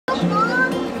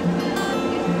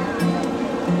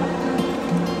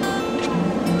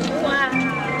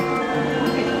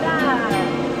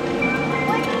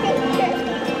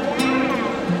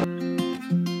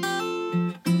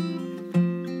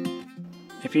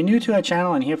If you're new to our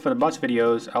channel and here for the bus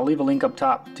videos, I'll leave a link up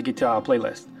top to get to our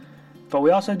playlist. But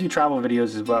we also do travel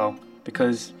videos as well,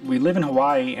 because we live in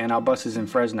Hawaii and our bus is in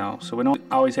Fresno, so we don't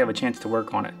always have a chance to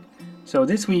work on it. So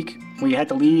this week we had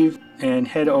to leave and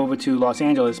head over to Los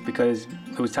Angeles because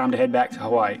it was time to head back to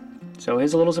Hawaii. So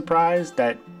here's a little surprise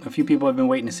that a few people have been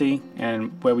waiting to see,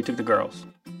 and where we took the girls.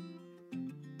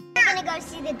 We're gonna go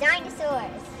see the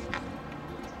dinosaurs.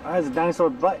 Oh, there's a dinosaur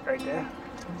butt right there.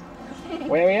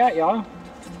 Where are we at, y'all?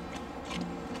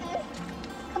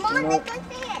 Come on, let's go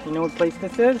see it. You know what place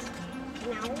this is?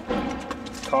 No.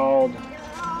 It's called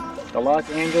the Los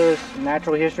Angeles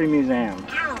Natural History Museum.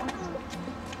 Ow.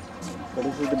 So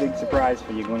this is the big surprise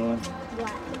for you, Gwendolyn.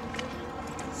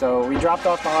 What? So we dropped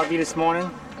off the RV this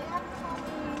morning,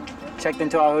 checked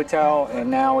into our hotel, and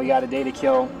now we got a day to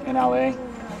kill in LA.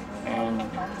 And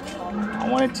I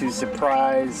wanted to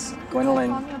surprise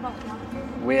Gwendolyn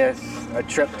with a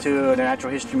trip to the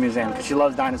Natural History Museum because she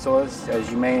loves dinosaurs,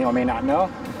 as you may or may not know.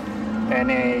 And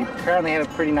they apparently have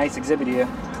a pretty nice exhibit here.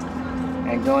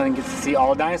 And Gwendolyn gets to see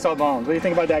all dinosaur bones. What do you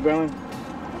think about that, Gwendolyn?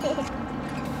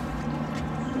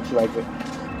 She likes it.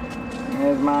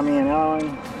 There's Mommy and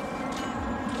Ellen.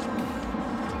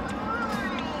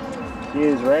 She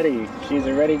is ready. She's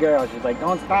a ready girl. She's like,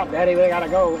 don't stop, Daddy, we gotta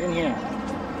go in here.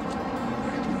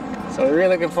 So we're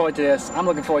really looking forward to this. I'm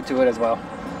looking forward to it as well.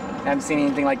 I haven't seen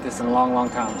anything like this in a long, long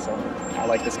time, so I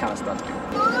like this kind of stuff.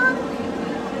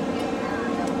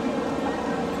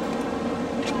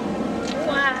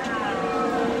 Wow.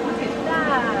 Look at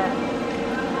that.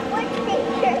 What picture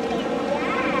is that?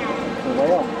 The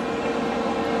whale.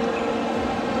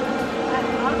 That's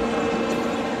awesome.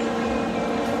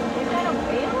 Is that a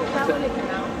whale? Is that what it's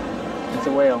about? It's a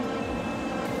whale.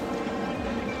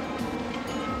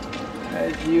 That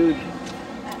is huge.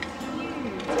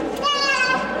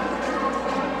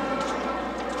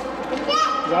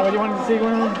 Is that what you wanted to see,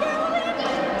 Gwendolyn?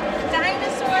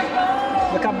 Dinosaur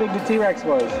bone. Look how big the T-Rex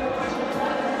was. Look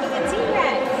at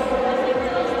T-Rex.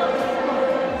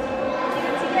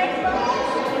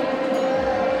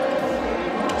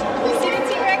 You see the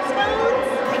T-Rex bones?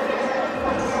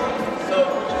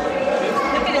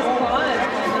 Look at his claws.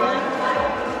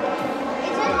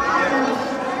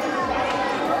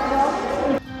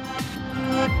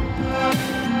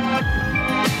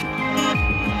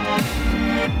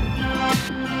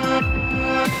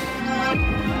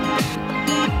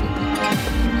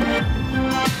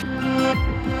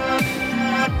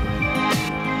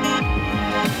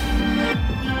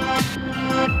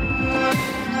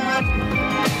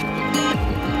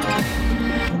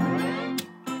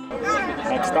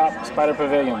 Next stop, Spider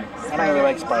Pavilion. I don't really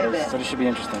like spiders, so this should be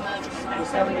interesting.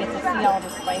 So we get to see all the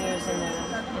spiders in their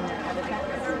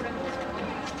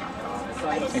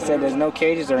habitat. They said there's no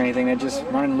cages or anything, they're just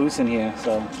running loose in here,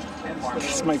 so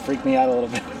this might freak me out a little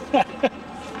bit.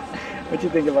 What you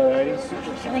think about it, Heidi? I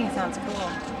think it sounds cool.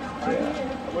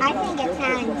 Yeah. I think it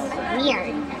sounds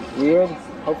weird. Weird?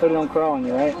 Hopefully they don't crawl on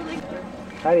you, right?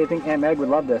 How do you think Aunt Meg would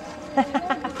love this?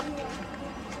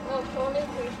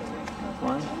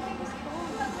 One?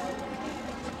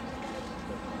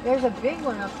 There's a big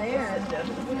one up there.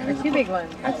 Or two big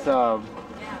ones. That's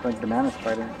like the banana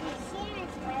spider.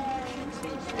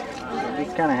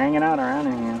 He's kind of hanging out around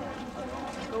in here.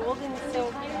 Golden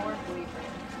silk orb weaver.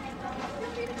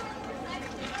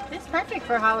 It's perfect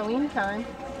for Halloween time.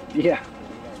 Yeah.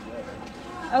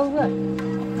 Oh look,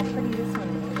 how pretty this one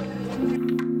is.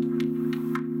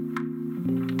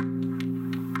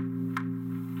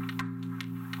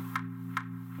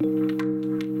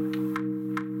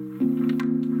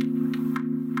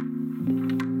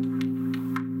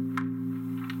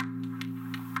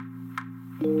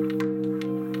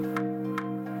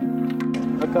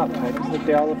 Look up, I just look,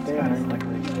 they're all up there.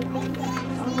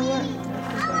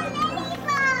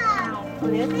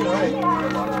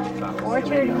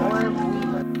 Orchard orb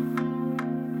weaver.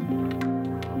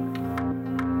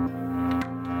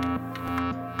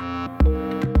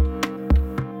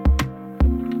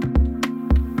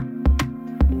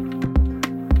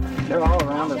 They're all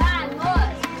around us. I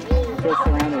feel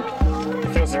surrounded.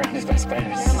 I feel surrounded by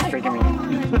spiders. This is freaking me.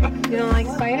 You don't like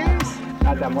spiders?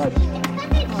 Not that much.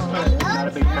 Not a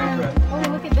big fan. Oh,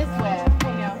 look at this web. I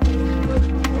know.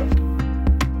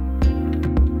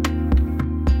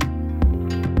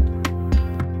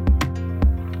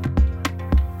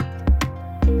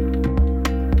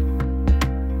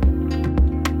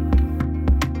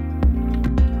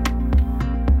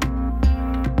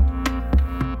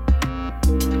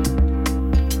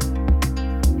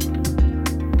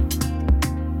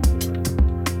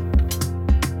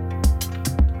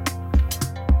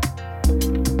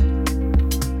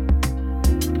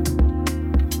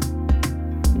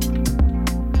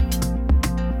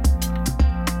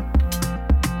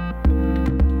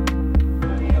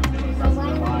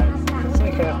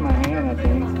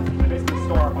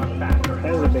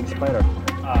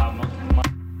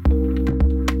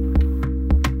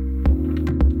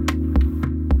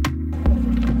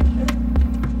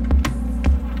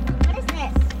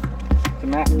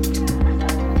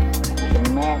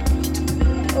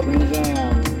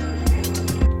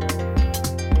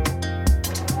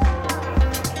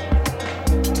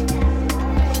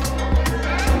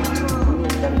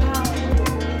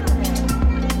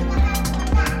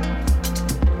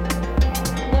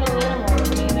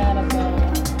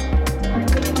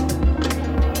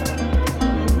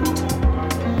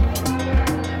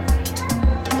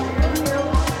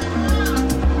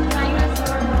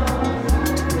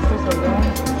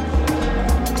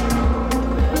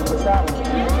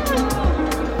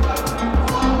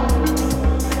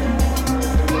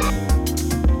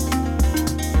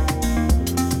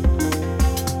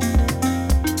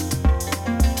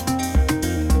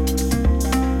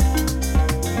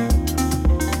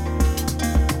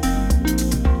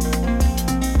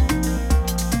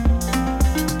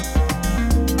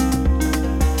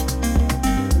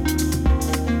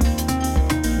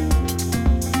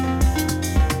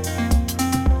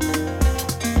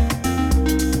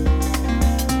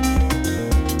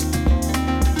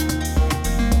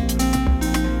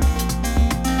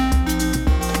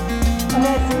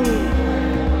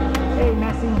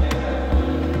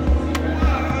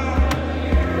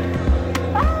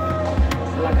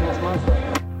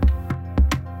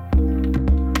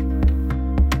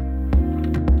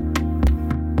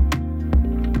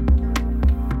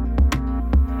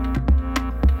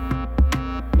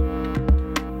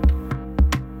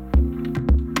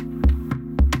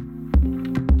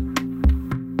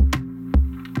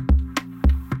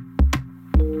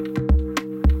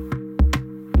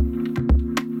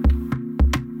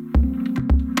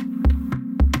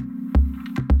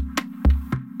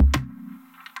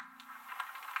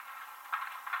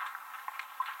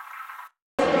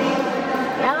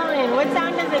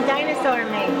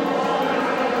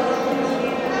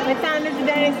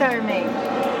 dinosaur make?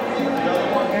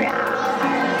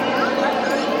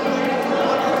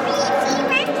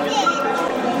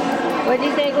 What'd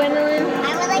you say, Gwendolyn?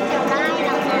 I would like to ride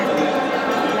on that.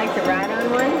 You'd like to ride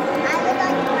on one? I would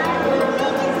like to ride on the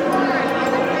biggest one.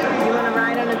 You want to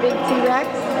ride on a big T-Rex?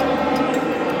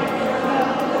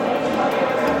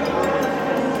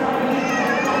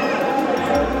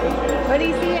 What do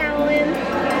you see, Alan?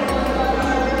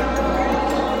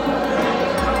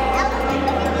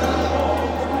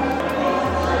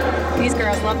 These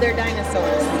girls love their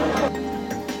dinosaurs.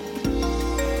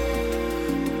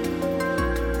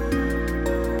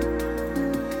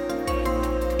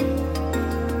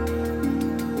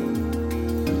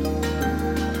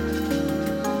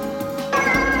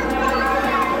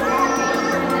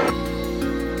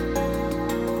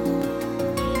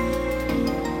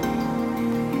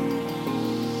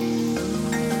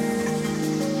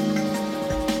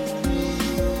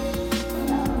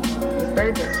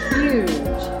 Birds are huge.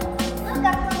 Look,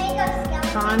 a flamingo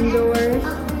skeleton. Condors. A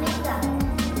flamingo.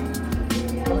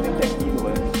 I don't think that eagle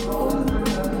is.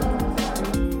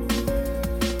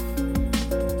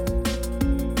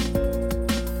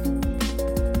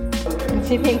 What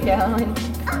do you think, Alan?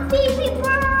 A baby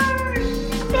bird.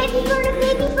 A baby bird. A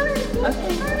baby bird.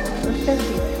 Okay, let's go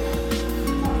see.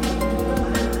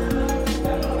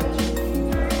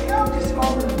 Just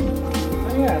smaller.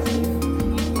 Oh yeah, I see.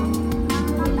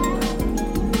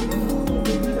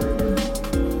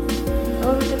 Oh,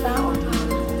 look at that one.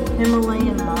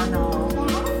 Himalayan mono.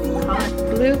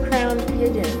 Blue crowned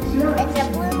pigeon. It's a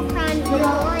blue crowned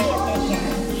Himalaya pigeon.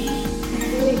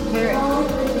 Big parrot.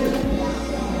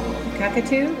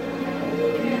 Cockatoo?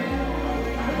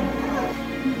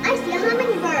 I see a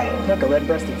hummingbird. Look, a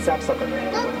red-breasted sapsucker.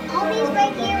 Look, all these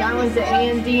right here. That one's the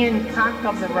Andean cock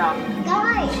of the rock.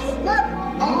 Guys, look,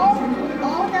 all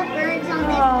the birds on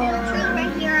this little tree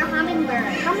right here are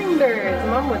hummingbirds. Hummingbirds.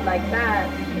 Mom would like that.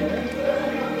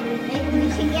 Maybe we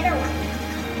should get her one.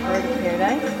 Bird of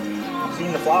paradise. I've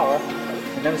seen the flower.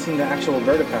 I've never seen the actual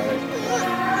bird of paradise.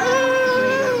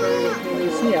 What do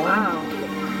you see, Alan? Wow.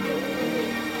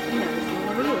 I've never seen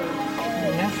one of these.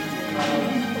 Yeah.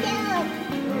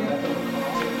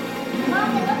 Mom,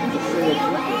 look at these tail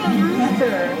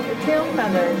Rooster, the tail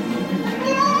feathers.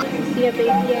 You see a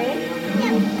baby egg?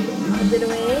 Is it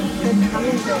an egg? It's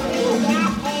hummingbird egg.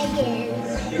 That egg is.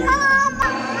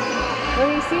 What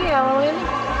do you see, Ellen?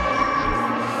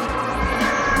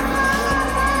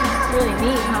 Really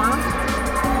neat, huh?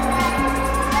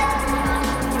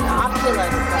 The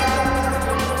Oculus.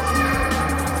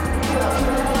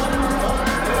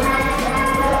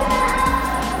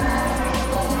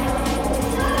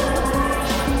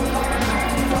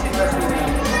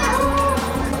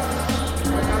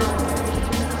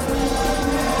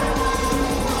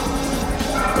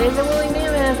 There's a woolly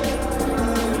mammoth.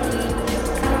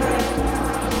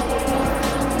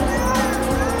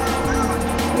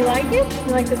 You like it?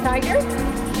 You like the tiger?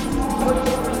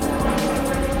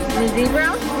 And the zebra?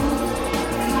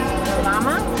 The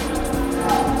llama?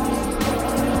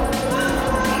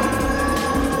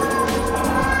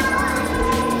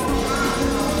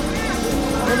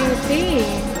 What do you see?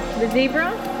 The zebra?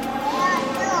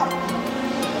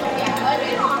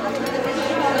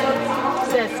 It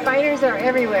says spiders are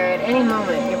everywhere at any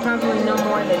moment. You're probably no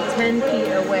more than 10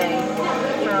 feet away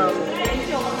from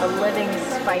a living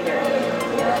spider.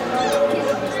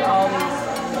 Just all these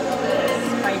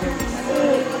spiders.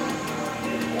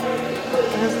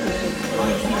 What else do you see? Oh,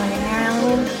 you see one in there,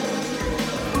 Alan?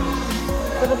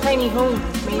 Little tiny homes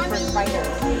made for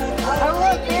spiders. Oh,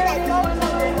 look, there it is. That's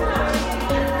not a frog.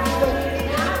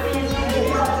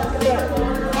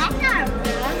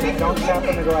 Don't tap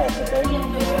on the glass, okay?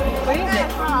 What is it?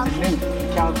 Newt.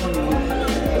 California newt.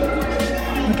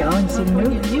 Look, Alan, see the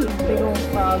newt? Big old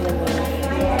frog in there.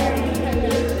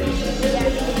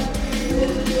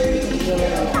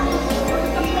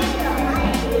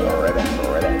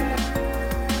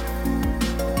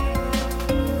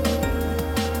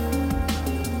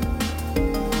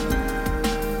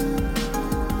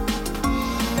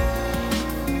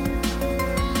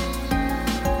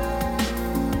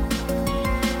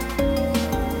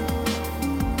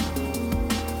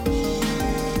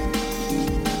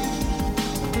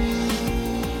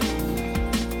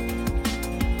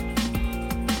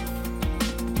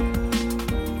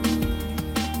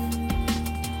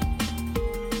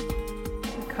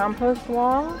 Compost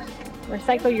wall.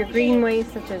 Recycle your green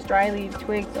waste such as dry leaves,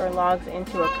 twigs, or logs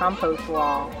into a compost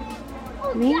wall.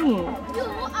 Neat.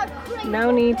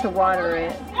 No need to water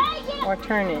it or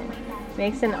turn it.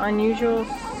 Makes an unusual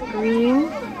screen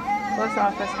plus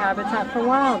offers habitat for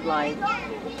wildlife.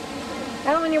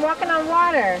 Oh, when you're walking on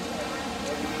water.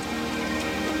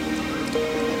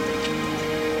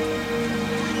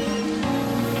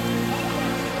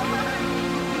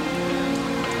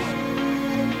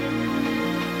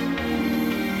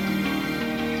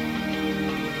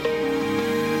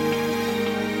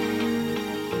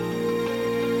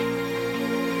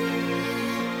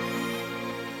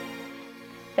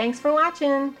 Thanks for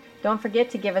watching. Don't forget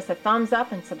to give us a thumbs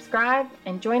up and subscribe,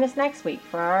 and join us next week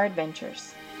for our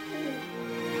adventures.